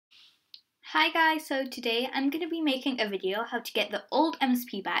Hi guys, so today I'm going to be making a video how to get the old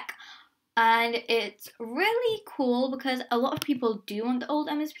MSP back, and it's really cool because a lot of people do want the old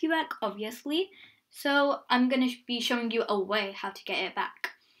MSP back, obviously, so I'm going to be showing you a way how to get it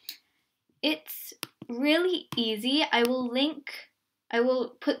back. It's really easy. I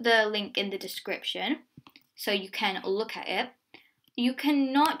will put the link in the description so you can look at it. You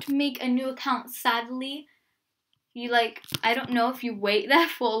cannot make a new account, sadly. I don't know if you wait there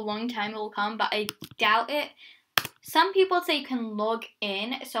for a long time it will come, but I doubt it. Some people say you can log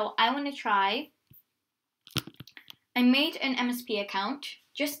in, so I want to try. I made an MSP account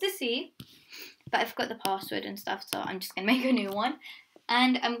just to see, but I forgot the password and stuff, so I'm just going to make a new one.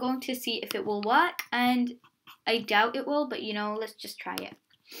 And I'm going to see if it will work, and I doubt it will, but let's just try it.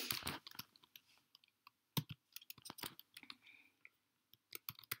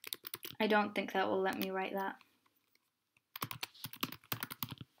 I don't think that will let me write that.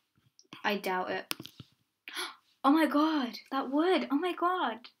 I doubt it. Oh my god, that would. Oh my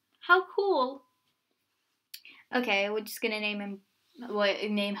god, how cool. Okay, we're just gonna name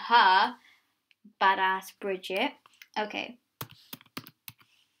her Badass Bridget. Okay.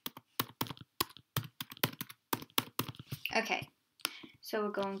 Okay, so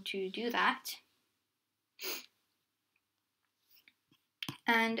we're going to do that.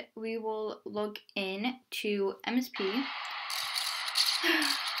 And we will log in to MSP.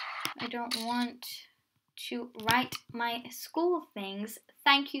 I don't want to write my school things.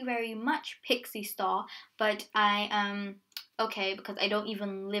 Thank you very much, Pixie Star, but I am okay because I don't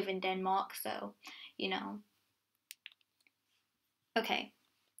even live in Denmark, so Okay,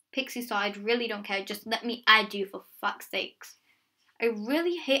 Pixie Star, I really don't care. Just let me add you for fuck's sakes. I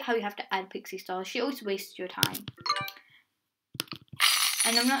really hate how you have to add Pixie Star. She always wastes your time.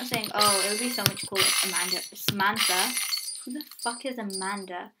 And I'm not saying, oh, it would be so much cooler if Samantha. Who the fuck is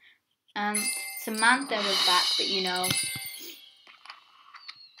Amanda? Samantha was back, but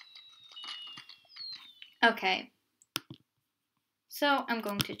Okay. So I'm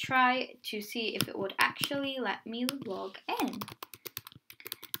going to try to see if it would actually let me log in.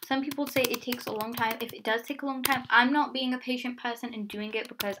 Some people say it takes a long time. If it does take a long time, I'm not being a patient person and doing it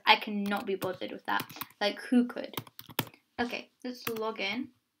because I cannot be bothered with that. Like, who could? Okay, let's log in.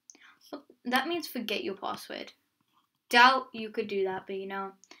 Well, that means forget your password. Doubt you could do that, but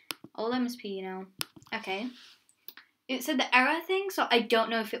old MSP, Okay. It said the error thing, so I don't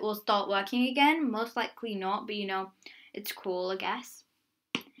know if it will start working again. Most likely not, but it's cool, I guess.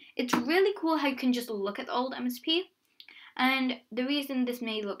 It's really cool how you can just look at the old MSP. And the reason this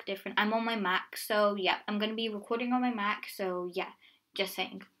may look different, I'm on my Mac, so yeah, I'm going to be recording on my Mac, so yeah, just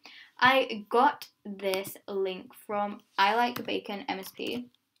saying. I got this link from I Like Bacon MSP.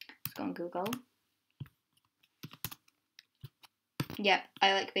 Let's go on Google. Yep,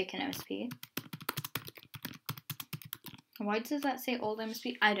 I Like Bacon MSP. Why does that say old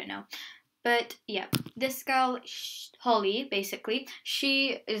MSP? I don't know. But yeah, this girl, Holly, basically,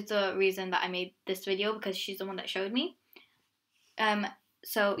 she is the reason that I made this video because she's the one that showed me.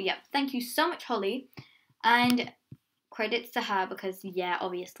 So yeah, thank you so much, Holly. And credits to her because, yeah,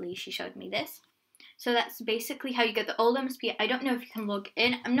 obviously she showed me this. So that's basically how you get the old MSP. I don't know if you can log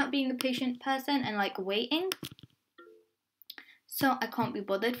in. I'm not being a patient person and waiting. So I can't be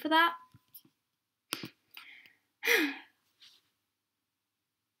bothered for that.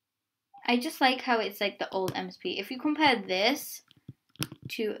 I just like how it's like the old MSP. If you compare this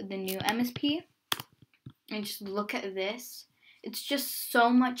to the new MSP and just look at this, it's just so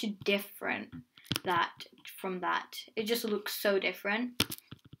much different from that. It just looks so different.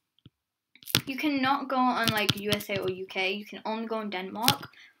 You cannot go on USA or UK. You can only go on Denmark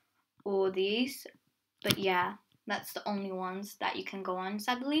or these. But yeah, that's the only ones that you can go on,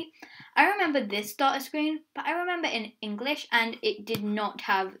 sadly. I remember this starter screen, but I remember in English, and it did not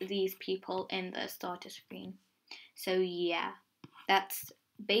have these people in the starter screen. So yeah, that's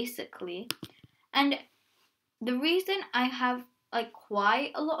basically. And the reason I have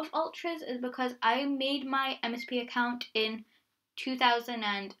quite a lot of ultras is because I made my MSP account in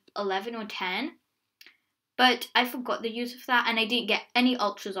 2011 or 10. But I forgot the use of that, and I didn't get any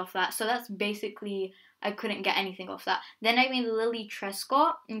ultras off that. So that's basically, I couldn't get anything off that. Then I made Lily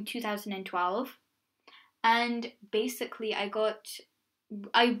Trescott in 2012. And basically,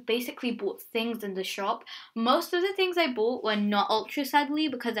 I basically bought things in the shop. Most of the things I bought were not ultra, sadly,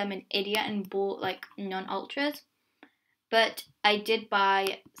 because I'm an idiot and bought non-ultras. But I did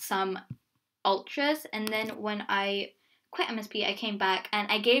buy some ultras, and then when I quit MSP, I came back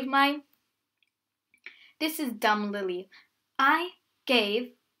and I gave this is dumb Lily. I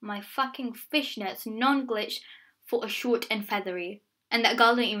gave my fucking fishnets non-glitch for a short and feathery. And that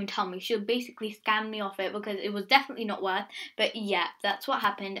girl didn't even tell me. She basically scammed me off it because it was definitely not worth. But yeah, that's what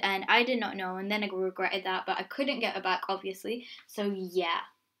happened, and I did not know, and then I regretted that, but I couldn't get it back, obviously. So yeah,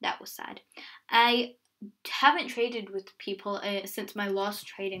 that was sad. I haven't traded with people since my last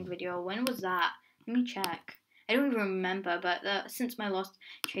trading video. When was that? Let me check. I don't even remember, but since my last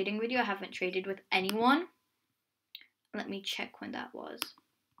trading video, I haven't traded with anyone. Let me check when that was.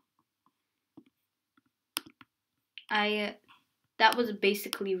 That was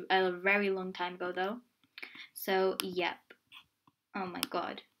basically a very long time ago, though. So, yep. Oh my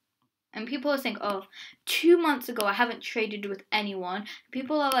god. And people are saying, oh, 2 months ago I haven't traded with anyone.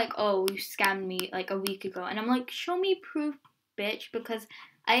 People are like, oh, you scammed me like a week ago. And I'm like, show me proof, bitch, because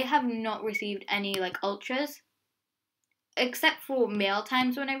I have not received any like ultras. Except for mail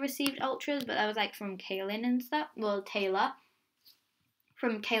times when I received ultras, but that was like from Kaylin and stuff. Well, Taylor.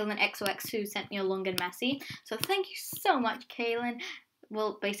 From Kaylin XOX, who sent me a long and messy. So thank you so much, Kaylin.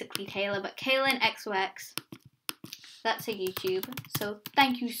 Well, basically Taylor, but Kaylin XOX. That's a YouTube. So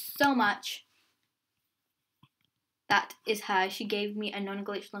thank you so much. That is her. She gave me a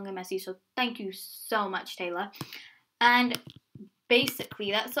non-glitch long and messy. So thank you so much, Taylor. And basically,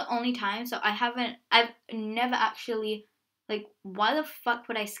 that's the only time. So I've never actually, like, why the fuck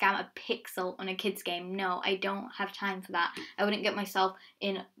would I scam a pixel on a kid's game? No, I don't have time for that. I wouldn't get myself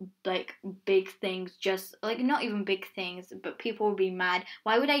in, like, big things, just, like, not even big things, but people would be mad.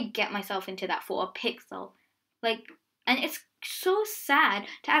 Why would I get myself into that for a pixel? Like, and it's so sad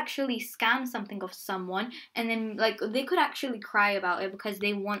to actually scam something of someone, and then, like, they could actually cry about it because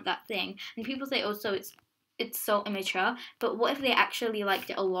they want that thing. And people say, oh, so it's so immature, but what if they actually liked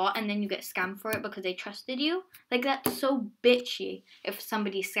it a lot and then you get scammed for it because they trusted you? Like, that's so bitchy if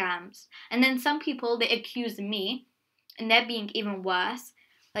somebody scams. And then some people, they accuse me, and they're being even worse.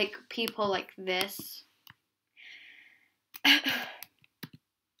 Like, people like this.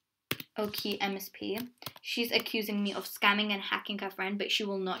 Oki MSP. She's accusing me of scamming and hacking her friend, but she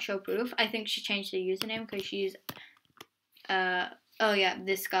will not show proof. I think she changed her username because she's, oh yeah,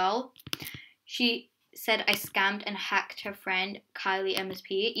 this girl. She said I scammed and hacked her friend, Kylie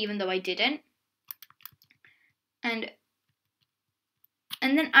MSP, even though I didn't. And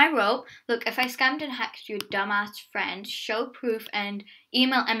then I wrote, look, if I scammed and hacked your dumbass friend, show proof and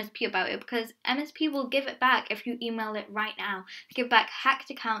email MSP about it, because MSP will give it back if you email it right now. Give back hacked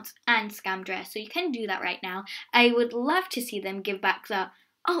accounts and scam dress. So you can do that right now. I would love to see them give back the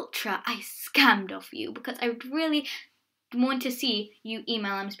ultra I scammed off you, because I would really want to see you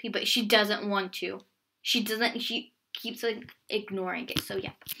email MSP, but she doesn't want to. She keeps like ignoring it. So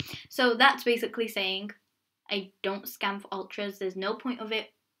yeah. So that's basically saying I don't scam for ultras. There's no point of it.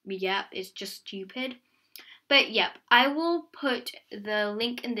 Yep, it's just stupid. But yep, I will put the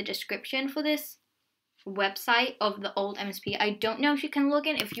link in the description for this website of the old MSP. I don't know if you can log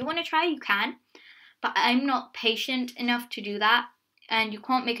in. If you want to try, you can. But I'm not patient enough to do that. And you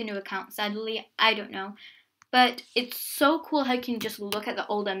can't make a new account, sadly. I don't know. But it's so cool how you can just look at the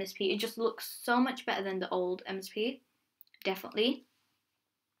old MSP. It just looks so much better than the old MSP. Definitely.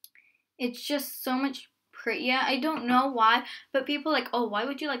 It's just so much prettier. I don't know why, but people are like, oh, why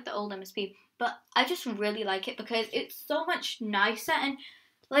would you like the old MSP? But I just really like it because it's so much nicer, and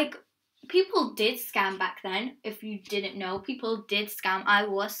like people did scam back then. If you didn't know, people did scam. I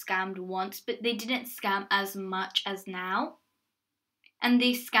was scammed once, but they didn't scam as much as now. And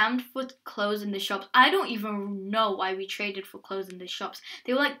they scammed for clothes in the shops. I don't even know why we traded for clothes in the shops.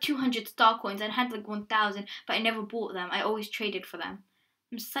 They were like 200 star coins and I had like 1,000, but I never bought them. I always traded for them.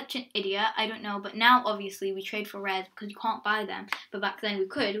 I'm such an idiot. I don't know. But now, obviously, we trade for rares because you can't buy them. But back then we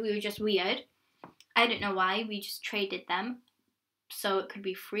could. We were just weird. I don't know why. We just traded them. So it could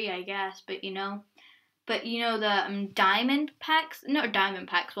be free, I guess. But, you know. But, you know, the diamond packs. Not diamond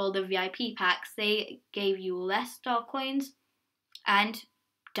packs. Well, the VIP packs. They gave you less star coins. And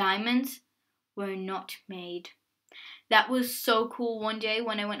diamonds were not made. That was so cool one day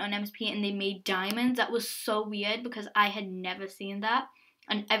when I went on MSP and they made diamonds. That was so weird because I had never seen that.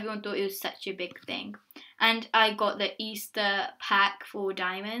 And everyone thought it was such a big thing. And I got the Easter pack for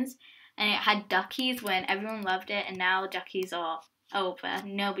diamonds. And it had duckies when everyone loved it. And now duckies are over.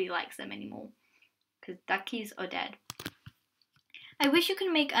 Nobody likes them anymore. Because duckies are dead. I wish you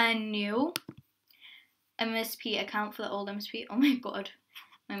could make a new MSP account for the old MSP. Oh my god,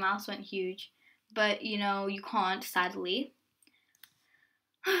 my mouse went huge. But, you know, you can't, sadly.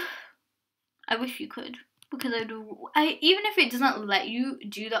 I wish you could. because even if it doesn't let you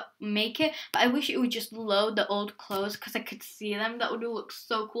do that, make it, but I wish it would just load the old clothes because I could see them. That would look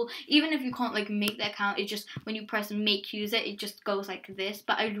so cool. Even if you can't like make the account, it just, when you press make user, it just goes like this.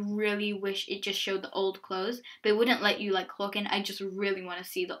 But I really wish it just showed the old clothes, but it wouldn't let you like log in. I just really want to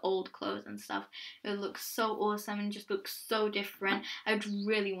see the old clothes and stuff. It looks so awesome and just looks so different. I'd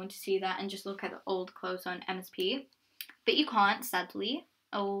really want to see that and just look at the old clothes on MSP, but you can't, sadly.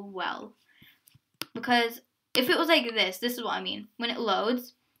 Oh well. Because if it was like this is what I mean. When it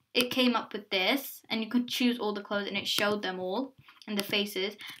loads, it came up with this, and you could choose all the clothes, and it showed them all, and the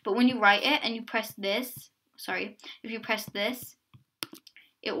faces. But when you write it, and you press this, if you press this,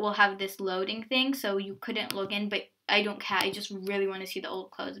 it will have this loading thing, so you couldn't log in, but I don't care. I just really want to see the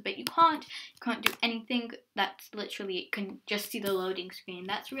old clothes, but you can't do anything. That's literally, you can just see the loading screen.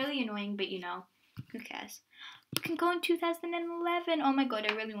 That's really annoying, but you know, who cares? You can go in 2011. Oh my god,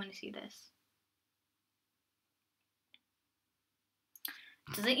 I really want to see this.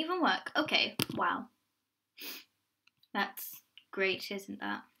 Does it even work? Okay, wow. That's great, isn't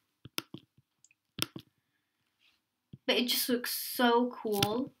that? But it just looks so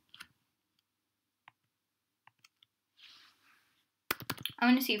cool. I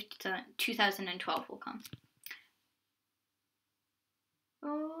want to see if 2012 will come.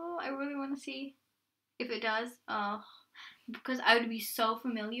 Oh, I really want to see if it does. Oh, because I would be so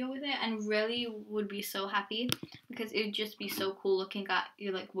familiar with it and really would be so happy, because it would just be so cool looking at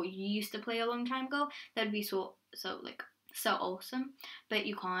like what you used to play a long time ago. That'd be so awesome, but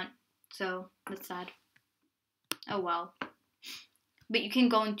you can't, so that's sad. Oh well. But you can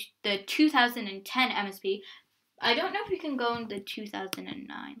go into the 2010 MSP. I don't know if you can go in the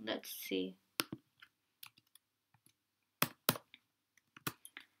 2009. Let's see.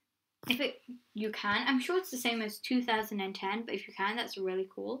 You can. I'm sure it's the same as 2010, but if you can, that's really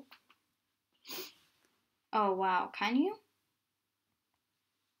cool. Oh wow, can you?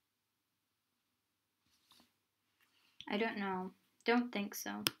 I don't know. Don't think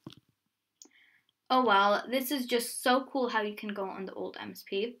so. Oh well, this is just so cool how you can go on the old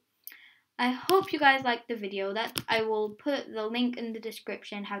MSP. I hope you guys liked the video. That I will put the link in the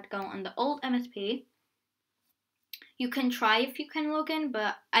description how to go on the old MSP. You can try if you can log in,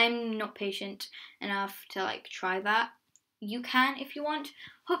 but I'm not patient enough to like try that. You can if you want.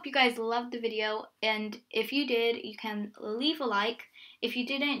 Hope you guys loved the video, and if you did, you can leave a like. If you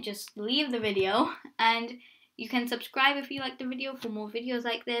didn't, just leave the video, and you can subscribe if you like the video for more videos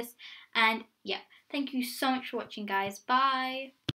like this. And yeah, thank you so much for watching, guys. Bye!